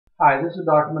Hi, this is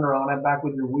Dr. Monroe, and I'm back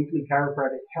with your weekly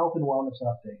chiropractic health and wellness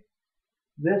update.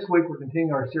 This week, we're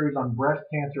continuing our series on breast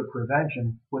cancer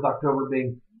prevention, with October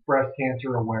being Breast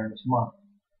Cancer Awareness Month.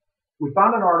 We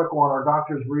found an article on our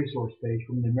doctor's resource page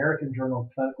from the American Journal of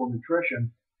Clinical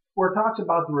Nutrition where it talks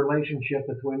about the relationship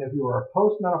between if you are a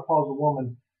postmenopausal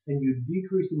woman and you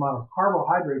decrease the amount of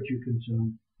carbohydrates you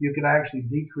consume, you can actually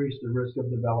decrease the risk of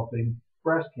developing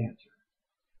breast cancer.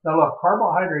 Now look,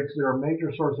 carbohydrates, they're a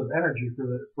major source of energy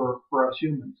for us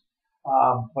humans.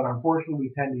 But unfortunately,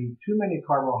 we tend to eat too many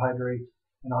carbohydrates,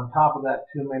 and on top of that,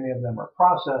 too many of them are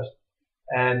processed.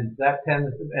 And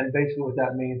basically what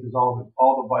that means is all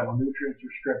the vital nutrients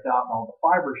are stripped out and all the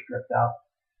fiber stripped out.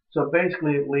 So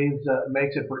basically it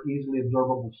makes it for easily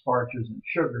absorbable starches and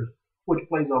sugars, which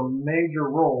plays a major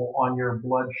role on your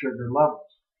blood sugar levels.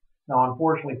 Now,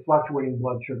 unfortunately, fluctuating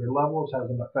blood sugar levels has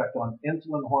an effect on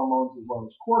insulin hormones as well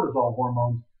as cortisol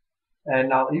hormones. And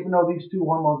now, even though these two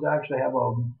hormones actually have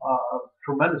a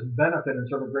tremendous benefit and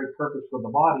serve a great purpose for the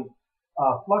body,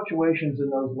 fluctuations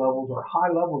in those levels or high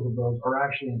levels of those are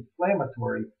actually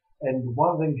inflammatory. And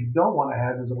one of the things you don't want to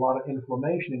have is a lot of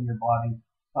inflammation in your body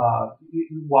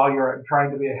while you're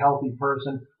trying to be a healthy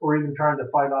person or even trying to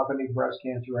fight off any breast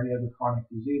cancer or any other chronic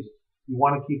diseases. You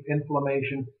want to keep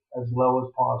inflammation as low as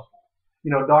possible. You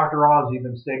know, Dr. Oz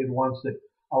even stated once that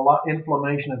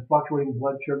inflammation and fluctuating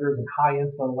blood sugars and high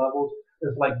insulin levels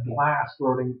is like glass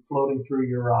floating through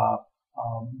your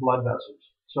blood vessels.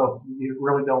 So you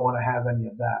really don't want to have any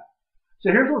of that.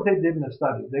 So here's what they did in the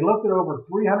study. They looked at over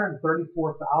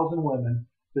 334,000 women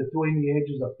between the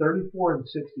ages of 34 and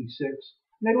 66.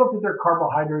 And they looked at their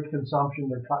carbohydrate consumption,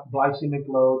 their glycemic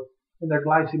load, and their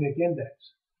glycemic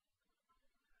index.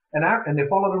 And they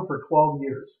followed them for 12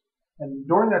 years. And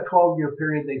during that 12-year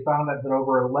period, they found out that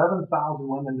over 11,000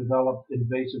 women developed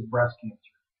invasive breast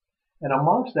cancer. And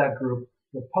amongst that group,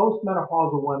 the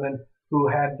postmenopausal women who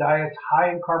had diets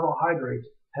high in carbohydrates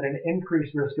had an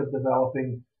increased risk of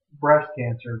developing breast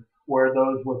cancer, where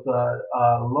those with a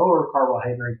lower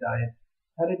carbohydrate diet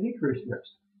had a decreased risk.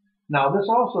 Now, this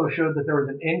also showed that there was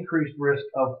an increased risk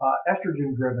of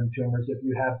estrogen-driven tumors if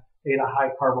you ate a high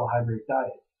carbohydrate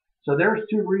diet. So there's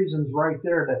two reasons right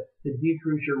there to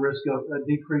decrease your risk of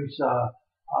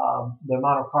the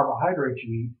amount of carbohydrates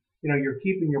you eat. You know, you're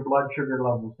keeping your blood sugar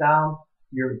levels down,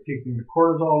 you're keeping your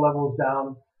cortisol levels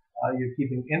down, you're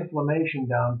keeping inflammation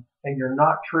down, and you're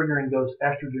not triggering those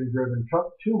estrogen-driven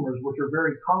tumors, which are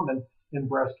very common in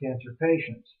breast cancer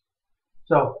patients.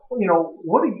 So, you know,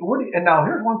 and now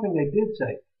here's one thing they did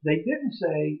say. They didn't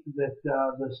say that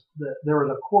there was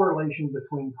a correlation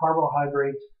between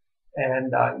carbohydrates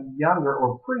and younger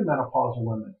or premenopausal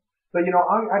women. But, you know,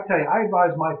 I tell you, I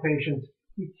advise my patients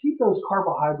to keep those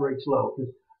carbohydrates low,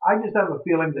 because I just have a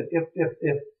feeling that if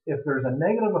there's a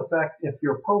negative effect if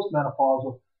you're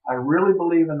postmenopausal, I really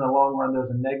believe in the long run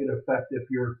there's a negative effect if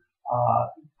you're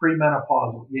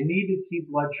premenopausal. You need to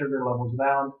keep blood sugar levels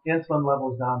down, insulin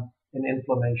levels down, and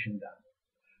inflammation down.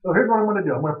 So here's what I'm going to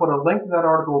do. I'm going to put a link to that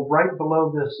article right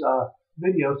below this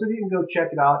video so that you can go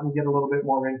check it out and get a little bit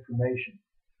more information.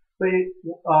 But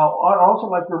I'd also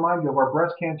like to remind you of our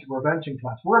breast cancer prevention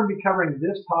class. We're going to be covering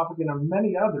this topic and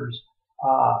many others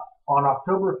on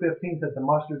October 15th at the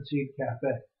Mustard Seed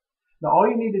Cafe. Now, all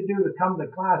you need to do to come to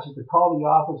class is to call the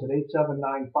office at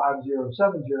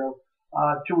 879-5070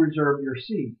 to reserve your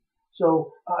seat.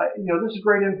 So, you know, this is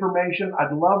great information.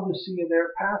 I'd love to see you there.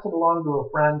 Pass it along to a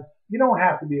friend. You don't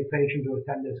have to be a patient to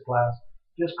attend this class.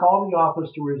 Just call the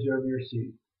office to reserve your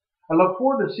seat. I look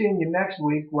forward to seeing you next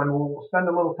week when we'll spend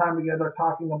a little time together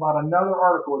talking about another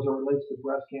article as it relates to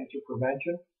breast cancer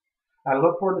prevention. I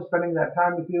look forward to spending that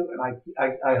time with you, and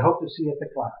I hope to see you at the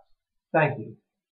class. Thank you.